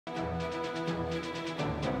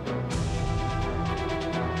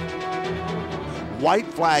White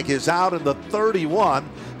flag is out, and the 31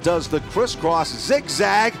 does the crisscross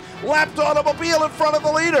zigzag, lapped automobile in front of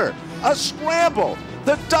the leader. A scramble.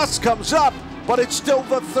 The dust comes up, but it's still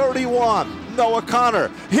the 31. Noah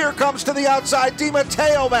Connor. Here comes to the outside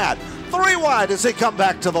DiMatteo, Matt. 3 wide as they come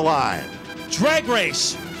back to the line. Drag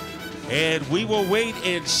race. And we will wait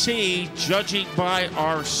and see, judging by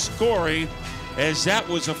our scoring, as that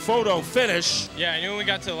was a photo finish. Yeah, I knew when we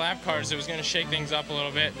got to the lap cars it was going to shake things up a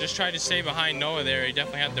little bit. Just tried to stay behind Noah there. He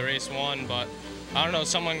definitely had the race won, but I don't know,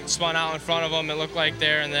 someone spun out in front of him, it looked like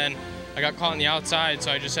there, and then I got caught on the outside,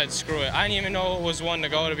 so I just said screw it. I didn't even know it was one to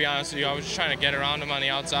go, to be honest with you. I was just trying to get around him on the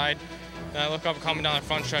outside. And I look up coming down the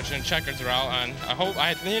front stretch and checkers are out, and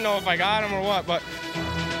I didn't know if I got him or what, but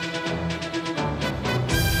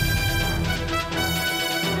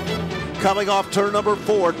Coming off turn number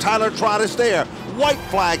 4, Tyler Trott is there. White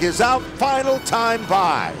flag is out, final time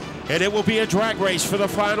by. And it will be a drag race for the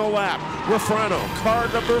final lap. Refrano, car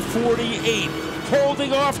number 48,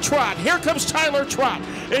 holding off Trott. Here comes Tyler Trott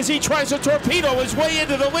as he tries to torpedo his way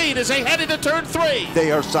into the lead as they head into turn 3.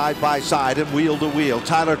 They are side by side and wheel to wheel.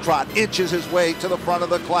 Tyler Trott inches his way to the front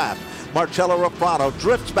of the class. Marcello Refrano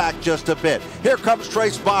drifts back just a bit. Here comes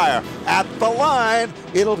Trace Beyer. At the line,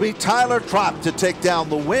 it'll be Tyler Trott to take down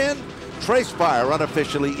the win. Trace Beyer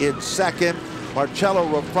unofficially in second. Marcello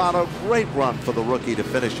Refrano, great run for the rookie to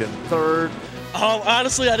finish in third.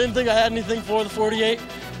 Honestly, I didn't think I had anything for the 48.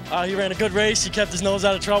 He ran a good race. He kept his nose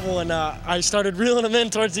out of trouble, and I started reeling him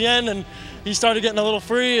in towards the end, and he started getting a little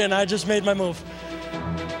free, and I just made my move.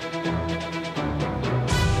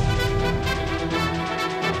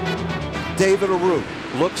 David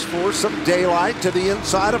Arute looks for some daylight to the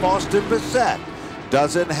inside of Austin Bissett.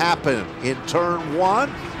 Doesn't happen in turn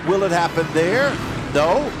 1. Will it happen there?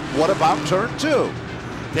 No. What about turn 2?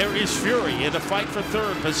 There is fury in the fight for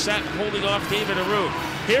third. Bissett holding off David Arute.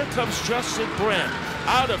 Here comes Justin Brent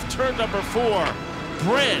out of turn number 4.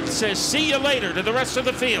 Brent says see you later to the rest of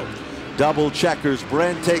the field. Double checkers.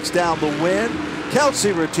 Brent takes down the win.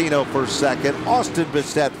 Kelsey Rotino for second. Austin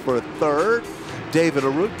Bissett for third. David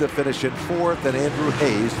Arute to finish in 4th, and Andrew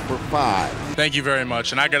Hayes for 5. Thank you very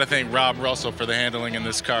much, and I got to thank Rob Russell for the handling in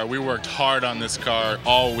this car. We worked hard on this car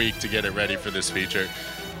all week to get it ready for this feature,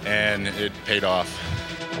 and it paid off.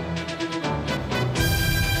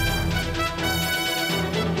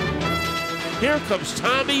 Here comes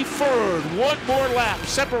Tommy Fern. One more lap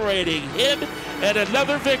separating him and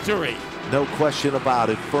another victory. No question about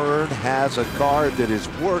it. Fern has a car that is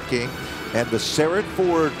working, and the Sarrett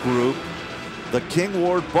Ford Group, the King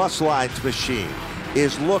Ward Bus Lines machine,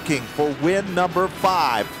 is looking for win number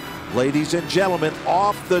 5. Ladies and gentlemen,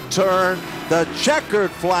 off the turn, the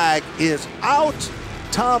checkered flag is out.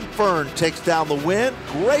 Tom Fern takes down the win.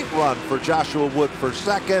 Great run for Joshua Wood for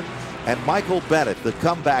second, and Michael Bennett, the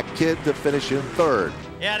comeback kid, to finish in third.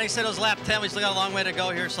 Yeah, they said it was lap 10. We still got a long way to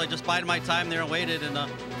go here, so I just bided my time there and waited, and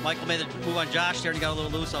Michael made the move on Josh there, and he got a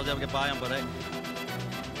little loose. I was able to get by him, but hey.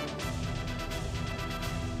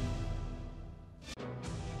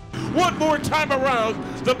 One more time around,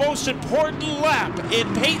 the most important lap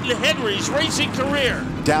in Peyton Henry's racing career.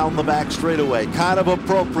 Down the back straightaway, kind of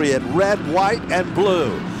appropriate, red, white, and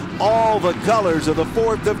blue. All the colors of the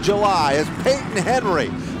 4th of July as Peyton Henry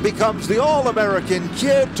becomes the All-American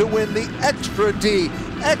kid to win the Extra D,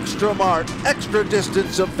 Extra Mart, Extra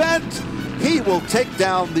Distance event. He will take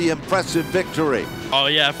down the impressive victory. oh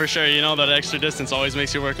yeah, for sure. You know, that extra distance always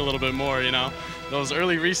makes you work a little bit more, you know. Those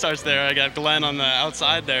early restarts there, I got Glenn on the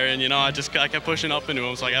outside there, and you know, I kept pushing up into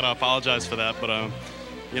him, so I gotta apologize for that. But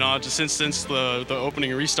you know, just since the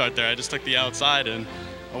opening restart there, I just took the outside, and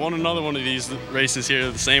I won another one of these races here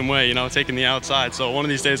the same way, you know, taking the outside. So one of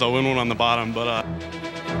these days I'll win one on the bottom. But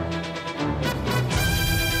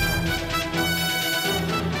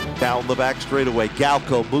down the back straightaway,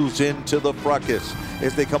 Galco moves into the fracas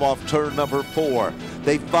as they come off turn number 4.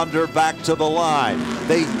 They thunder back to the line.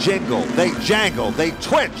 They jingle, they jangle, they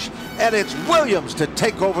twitch, and it's Williams to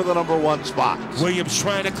take over the number 1 spot. Williams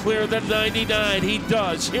trying to clear the 99. He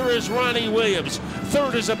does. Here is Ronnie Williams.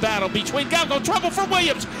 Third is a battle between Galco. Trouble for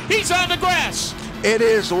Williams. He's on the grass. It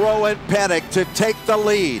is Rowan Pennick to take the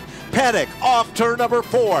lead. Pennick off turn number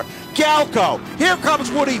 4. Galco, here comes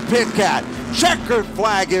Woody Pitcat. Checkered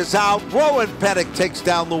flag is out. Rowan Pennick takes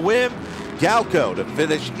down the win. Galco to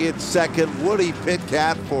finish in second. Woody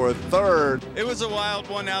Pitcat for third. It was a wild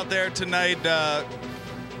one out there tonight.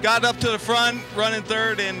 Got up to the front, running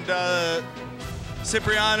third, and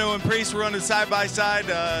Cipriano and Priest were running side by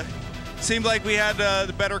side. Seemed like we had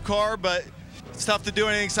the better car, but it's tough to do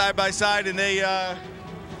anything side by side, and they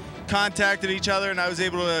contacted each other, and I was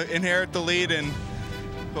able to inherit the lead and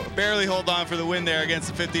barely hold on for the win there against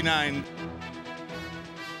the 59.